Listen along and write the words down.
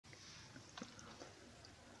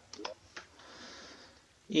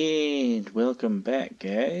And welcome back,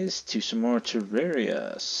 guys, to some more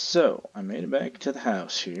Terraria. So, I made it back to the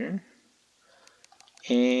house here.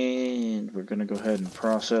 And we're going to go ahead and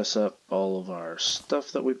process up all of our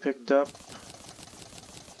stuff that we picked up.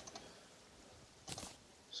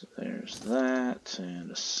 So there's that, and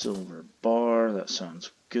a silver bar. That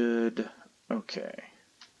sounds good. Okay.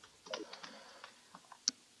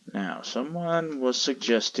 Now, someone was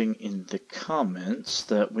suggesting in the comments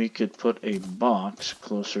that we could put a box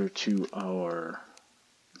closer to our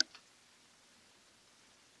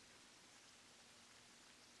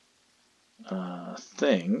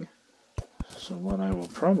thing. So what I will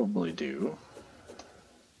probably do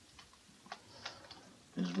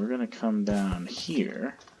is we're going to come down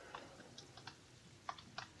here.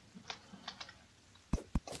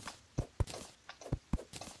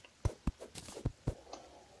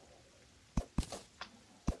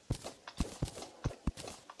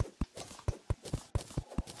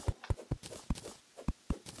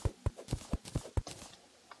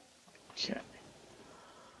 Okay.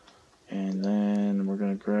 And then we're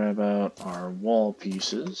going to grab out our wall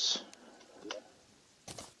pieces.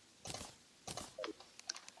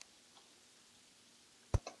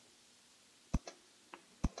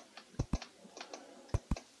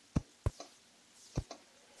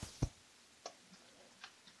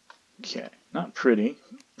 Okay, not pretty,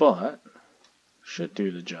 but should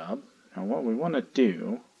do the job. Now what we want to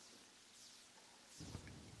do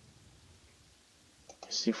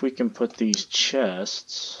is see if we can put these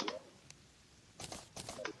chests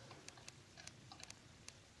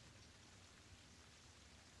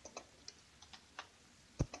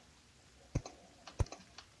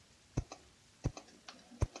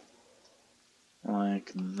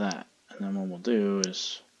like that. And then what we'll do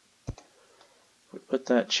is we put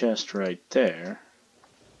that chest right there.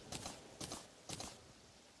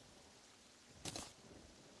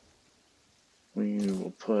 We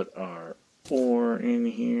will put our ore in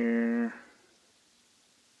here.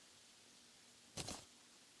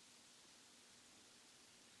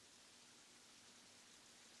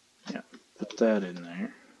 Yeah, put that in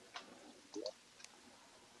there.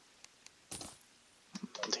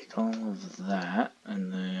 Take all of that,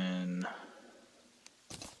 and then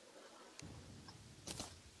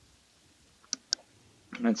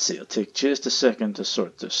let's see, it'll take just a second to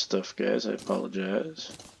sort this stuff, guys. I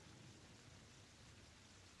apologize.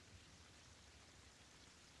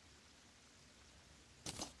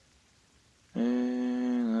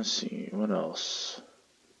 And let's see, what else?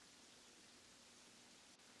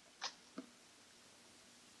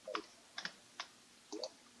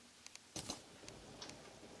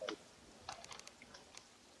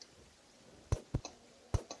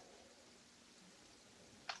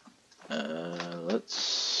 Let's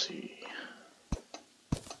see.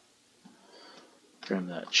 Grab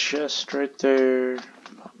that chest right there.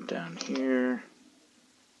 Pop it down here.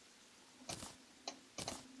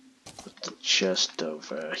 Put the chest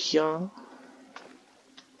over here.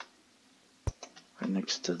 Right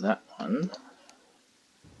next to that one.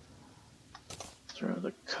 Throw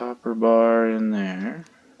the copper bar in there.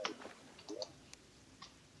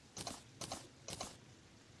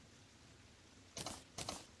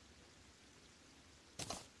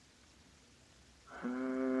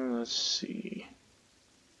 Let's see.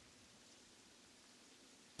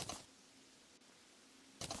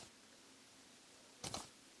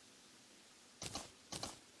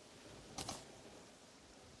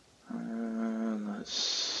 Let's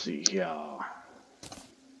see here.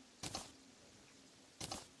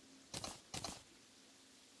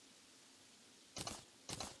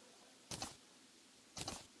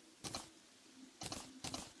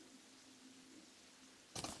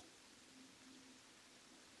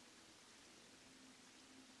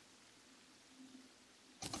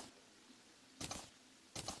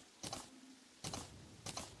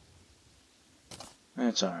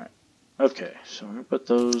 That's alright. Okay, so I'm going to put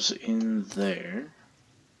those in there.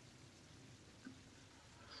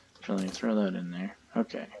 Actually, throw that in there.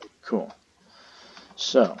 Okay, cool.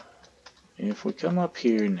 So, if we come up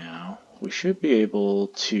here now, we should be able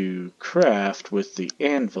to craft with the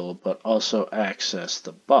anvil, but also access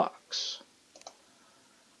the box.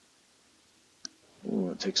 Ooh,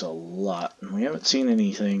 it takes a lot, and we haven't seen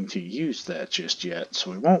anything to use that just yet,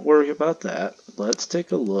 so we won't worry about that. Let's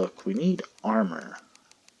take a look. We need armor.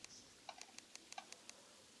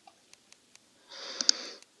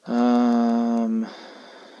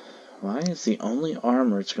 Why is the only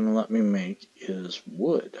armor it's going to let me make is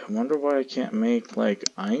wood? I wonder why I can't make, like,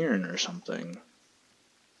 iron or something.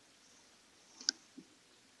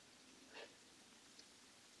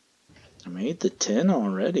 I made the tin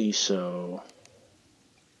already, so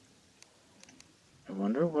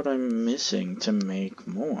wonder what I'm missing to make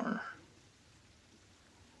more.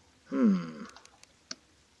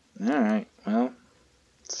 Alright, well,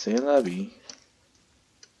 c'est la vie.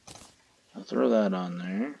 I'll throw that on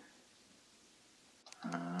there.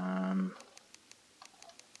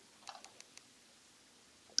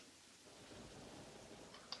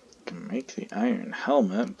 Can make the iron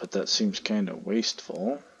helmet, but that seems kind of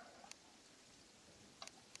wasteful.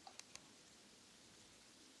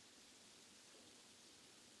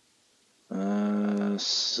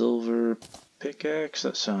 Silver pickaxe,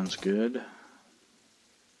 that sounds good.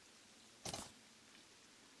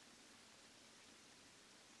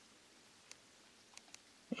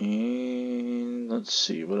 And let's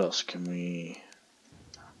see, what else can we...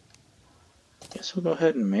 Guess we'll go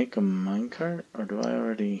ahead and make a minecart, or do I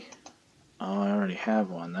already... Oh, I already have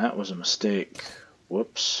one. That was a mistake.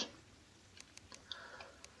 Whoops.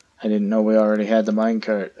 I didn't know we already had the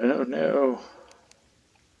minecart. Oh no.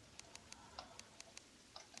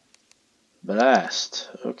 Blast.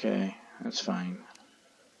 Okay, that's fine.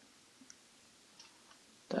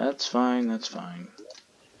 That's fine, that's fine.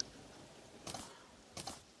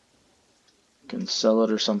 Can sell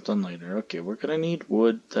it or something later. Okay, we're gonna need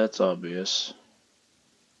wood, that's obvious.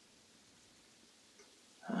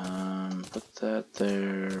 Put that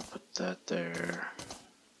there, put that there.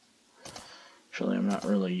 Actually, I'm not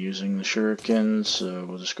really using the shurikens, so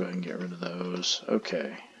we'll just go ahead and get rid of those.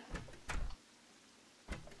 Okay.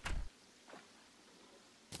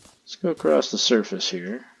 Let's go across the surface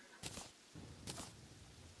here.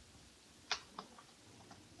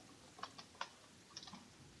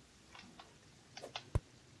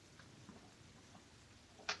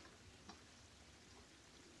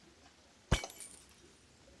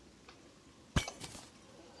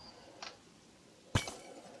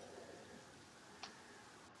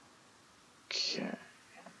 Okay.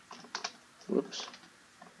 Whoops.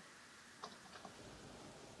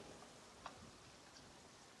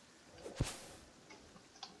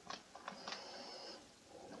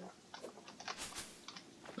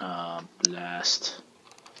 Blast.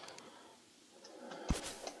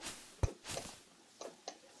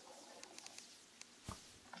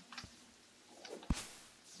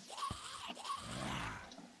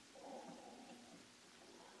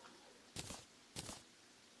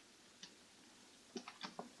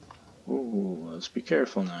 Ooh, let's be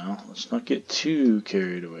careful now. Let's not get too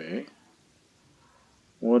carried away.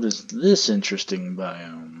 What is this interesting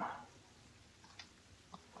biome?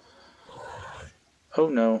 Oh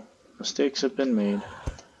no, mistakes have been made.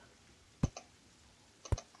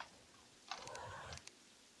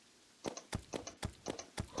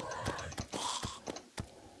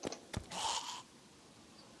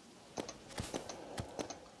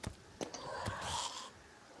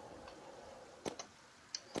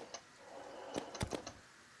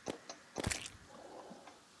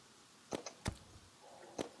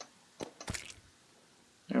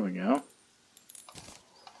 There we go.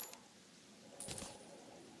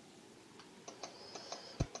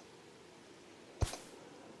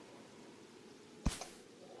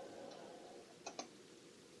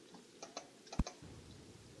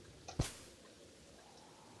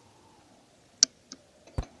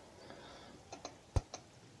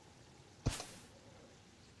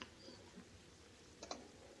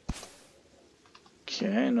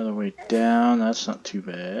 Okay, another way down, that's not too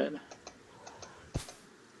bad.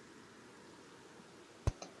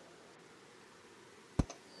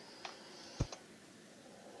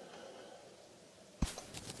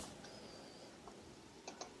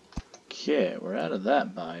 Okay, we're out of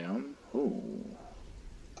that biome. Ooh.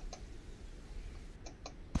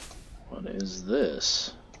 What is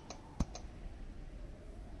this?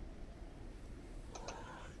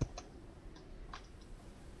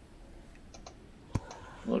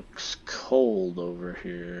 Looks cold over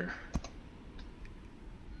here.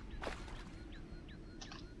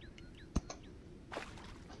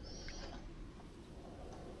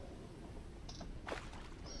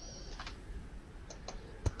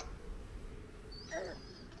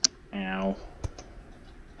 Ow.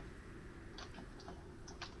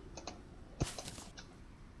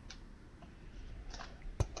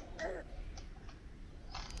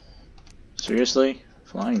 Seriously?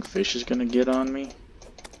 Flying fish is gonna get on me?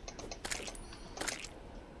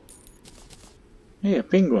 Hey, a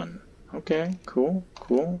penguin. Okay, cool,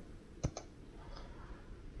 cool.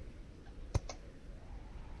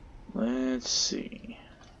 Let's see.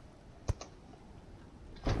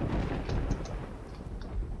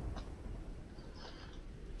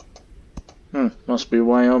 Must be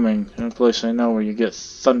Wyoming, the only place I know where you get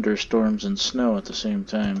thunderstorms and snow at the same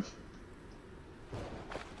time.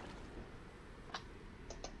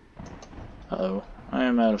 Uh-oh, I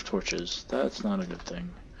am out of torches. That's not a good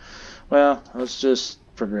thing. Well, let's just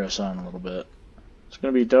progress on a little bit. It's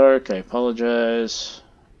gonna be dark, I apologize.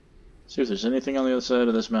 See if there's anything on the other side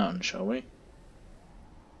of this mountain, shall we?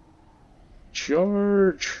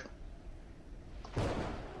 Charge!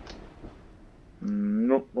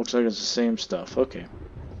 Nope, looks like it's the same stuff. Okay.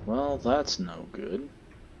 Well, that's no good.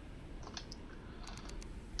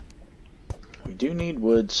 We do need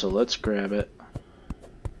wood, so let's grab it.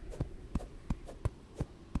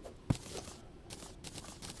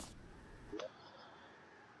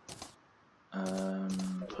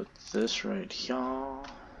 Put this right here.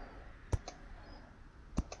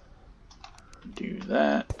 Do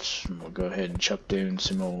that. And we'll go ahead and chop down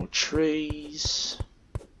some more trees.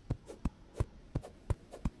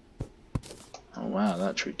 Oh wow,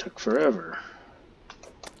 that tree took forever.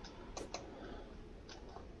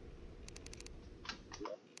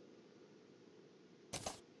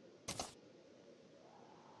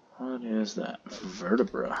 What is that?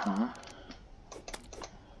 Vertebra, huh?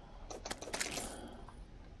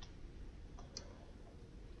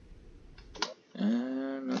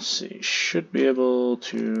 And let's see, should be able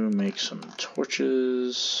to make some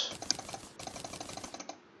torches.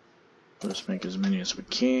 Let's make as many as we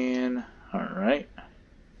can. Alright.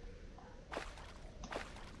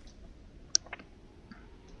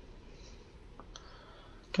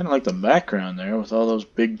 Kind of like the background there with all those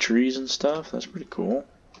big trees and stuff. That's pretty cool.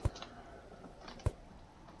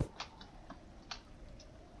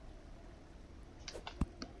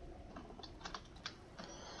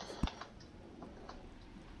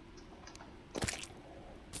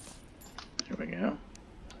 Here we go.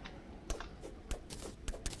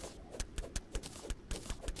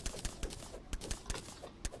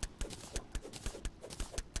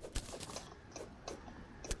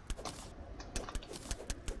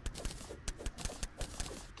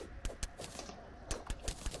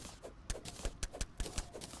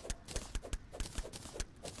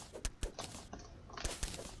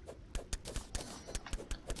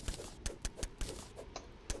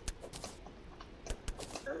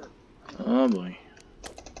 Oh boy.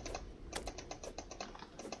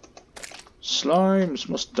 Slimes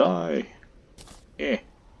must die. Yeah,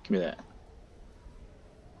 give me that.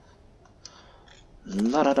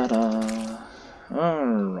 La da da da.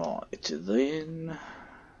 Alright then.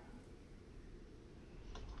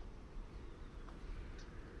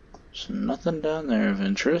 There's nothing down there of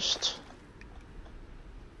interest.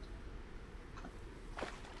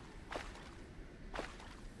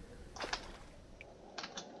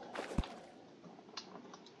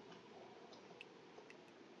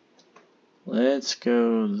 Let's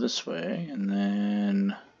go this way, and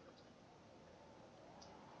then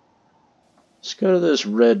let's go to this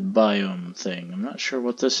red biome thing. I'm not sure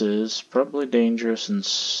what this is. Probably dangerous and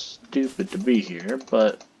stupid to be here,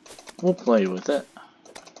 but we'll play with it.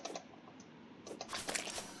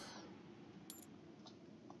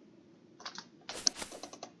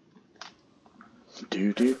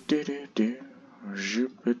 Do do do do do.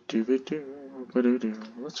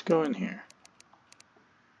 Let's go in here.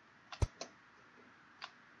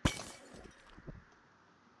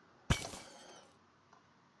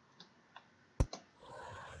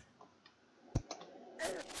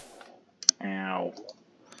 Ow.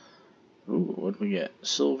 Ooh, what do we get?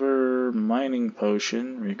 Silver mining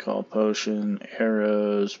potion, recall potion,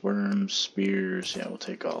 arrows, worms, spears. Yeah, we'll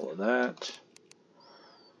take all of that.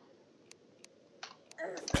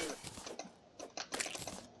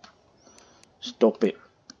 Stop it.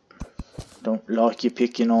 Don't like you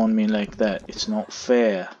picking on me like that. It's not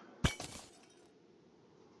fair.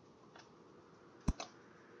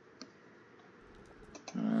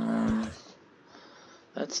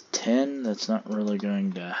 That's 10. That's not really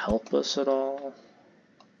going to help us at all.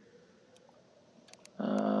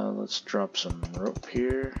 Let's drop some rope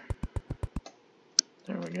here.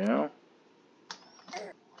 There we go.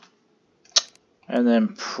 And then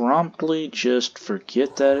promptly just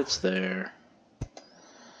forget that it's there.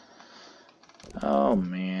 Oh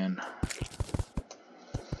man.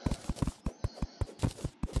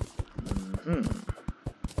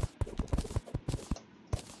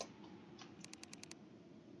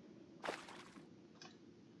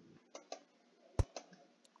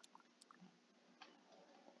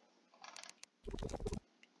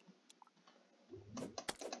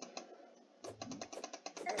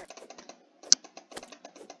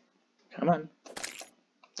 Come on.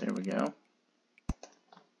 There we go.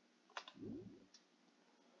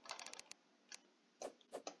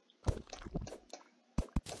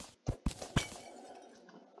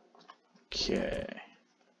 Okay.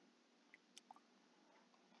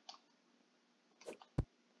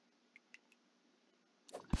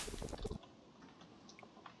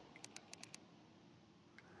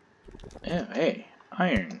 hey,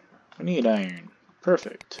 iron. We need iron.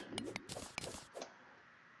 Perfect.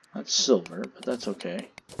 That's silver, but that's okay.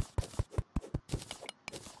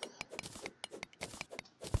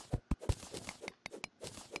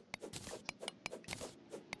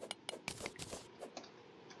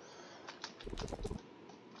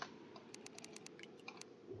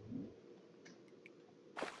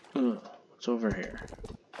 Ugh, what's over here?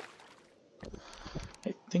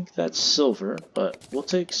 I think that's silver, but we'll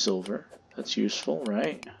take silver. That's useful,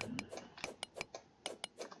 right?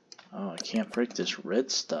 Oh, I can't break this red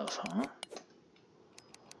stuff, huh?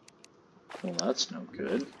 Well, that's no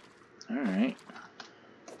good. Alright.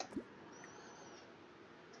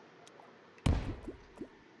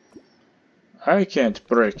 I can't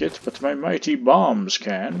break it, but my mighty bombs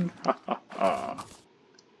can. Ha ha ha.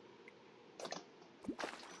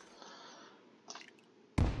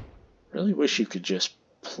 Really wish you could just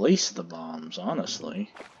place the bombs, honestly.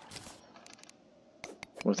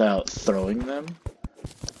 Without throwing them.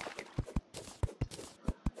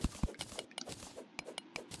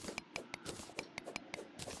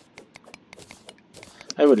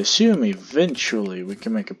 I would assume eventually we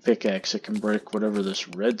can make a pickaxe that can break whatever this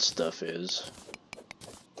red stuff is.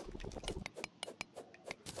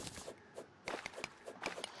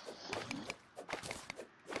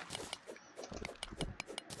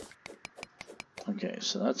 Okay,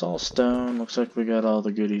 so that's all stone. Looks like we got all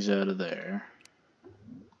the goodies out of there.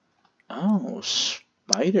 Oh,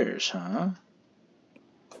 spiders, huh?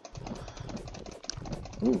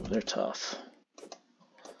 Ooh, they're tough.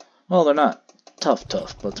 Well, they're not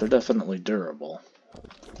tough, but they're definitely durable.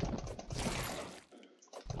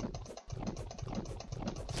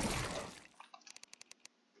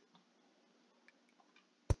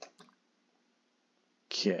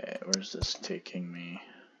 Okay, where's this taking me?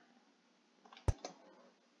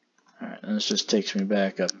 Alright, and this just takes me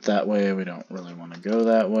back up that way. We don't really want to go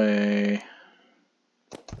that way.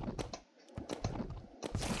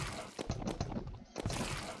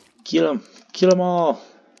 Kill them! Kill them all!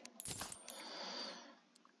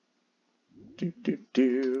 Do do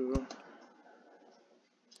do.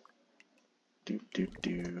 Do do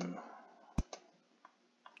do.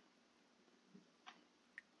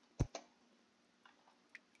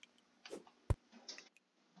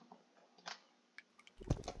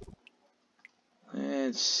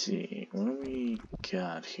 Let's see, what do we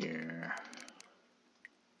got here?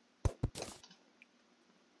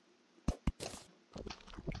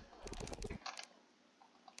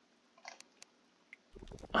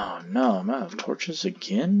 Oh no, I'm out of torches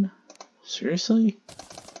again? Seriously?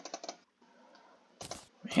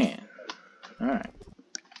 Man. Alright.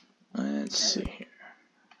 Let's see here.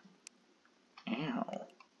 Ow.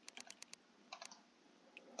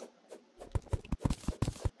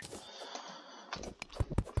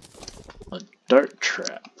 A dart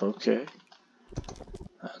trap, okay.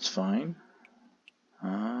 That's fine.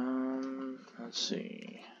 Let's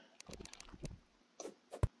see.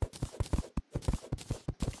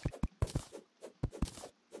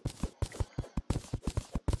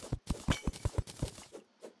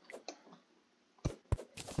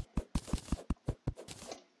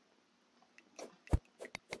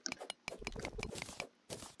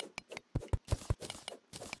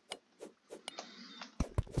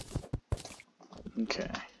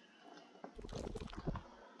 Okay.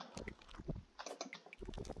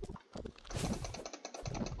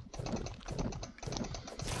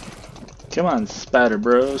 Come on, spider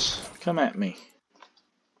bros. Come at me.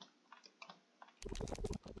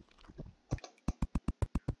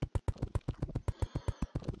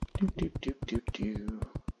 Do do do do do.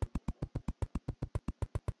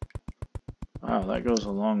 Wow, that goes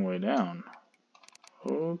a long way down.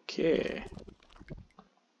 Okay.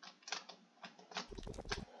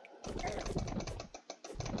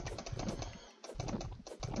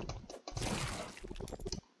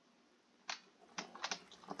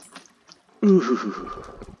 Ooh.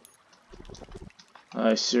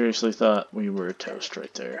 I seriously thought we were toast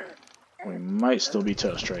right there. We might still be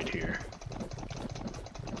toast right here.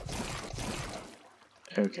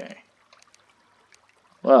 Okay.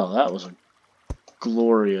 Well, that was a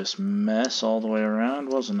glorious mess all the way around,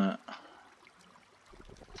 wasn't it?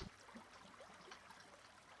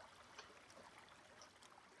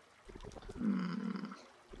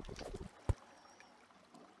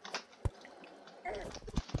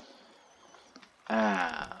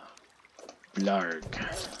 Ah, blarg.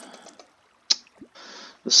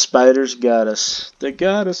 The spiders got us. They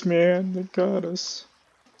got us, man. They got us.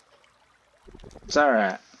 It's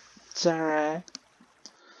alright. It's alright.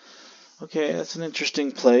 Okay, that's an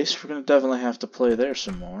interesting place. We're gonna definitely have to play there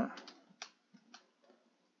some more.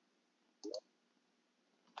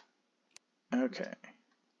 Okay.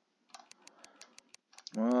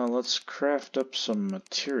 Well, let's craft up some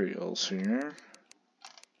materials here.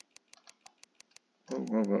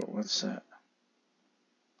 Whoa, what's that?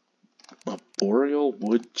 A boreal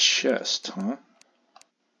wood chest, huh?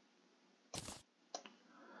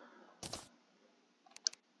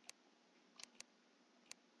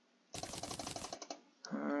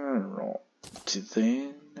 Alright,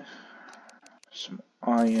 then some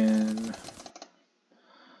iron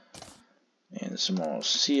and some more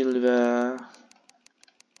silver.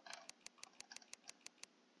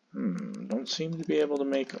 Don't seem to be able to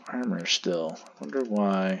make armor still. Wonder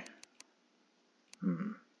why.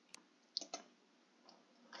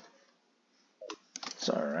 It's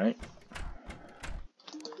alright.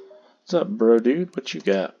 What's up, bro, dude? What you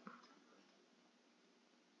got?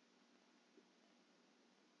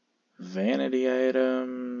 Vanity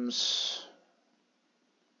items.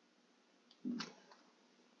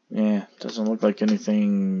 Yeah, doesn't look like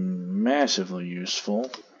anything massively useful.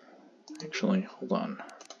 Actually, hold on.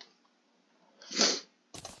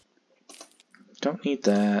 Don't need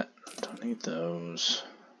that. Don't need those.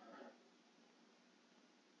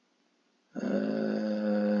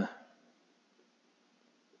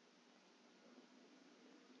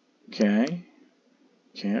 Okay.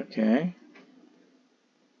 Okay.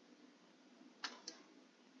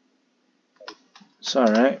 It's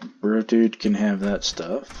alright. Bro dude can have that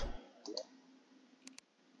stuff.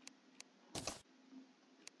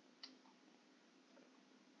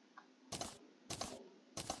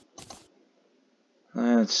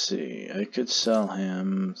 Let's see. I could sell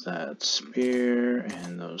him that spear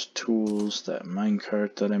and those tools, that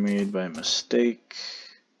minecart that I made by mistake.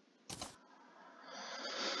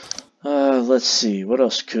 Let's see. What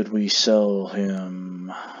else could we sell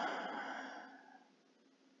him?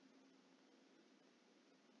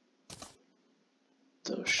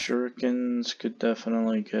 Those shurikens could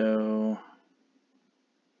definitely go.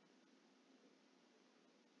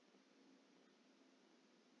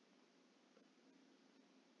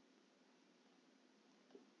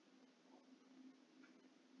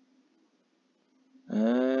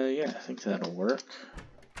 Yeah, I think that'll work.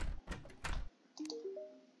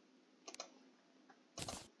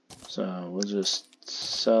 So we'll just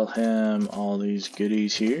sell him all these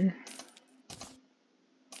goodies here.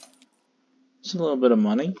 It's a little bit of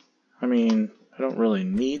money. I mean, I don't really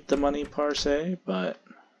need the money per se, but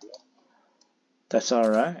that's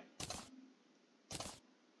alright.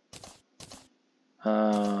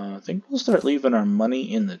 I think we'll start leaving our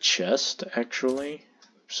money in the chest, actually,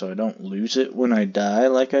 so I don't lose it when I die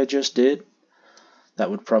like I just did. That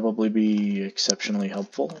would probably be exceptionally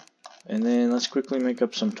helpful. And then let's quickly make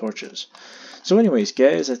up some torches. So anyways,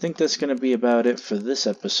 guys, I think that's going to be about it for this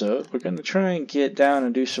episode. We're going to try and get down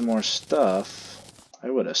and do some more stuff. I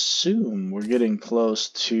would assume we're getting close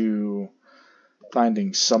to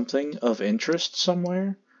finding something of interest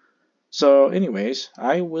somewhere. So anyways,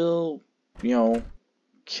 I will,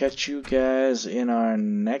 catch you guys in our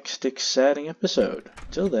next exciting episode.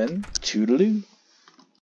 Till then, toodaloo.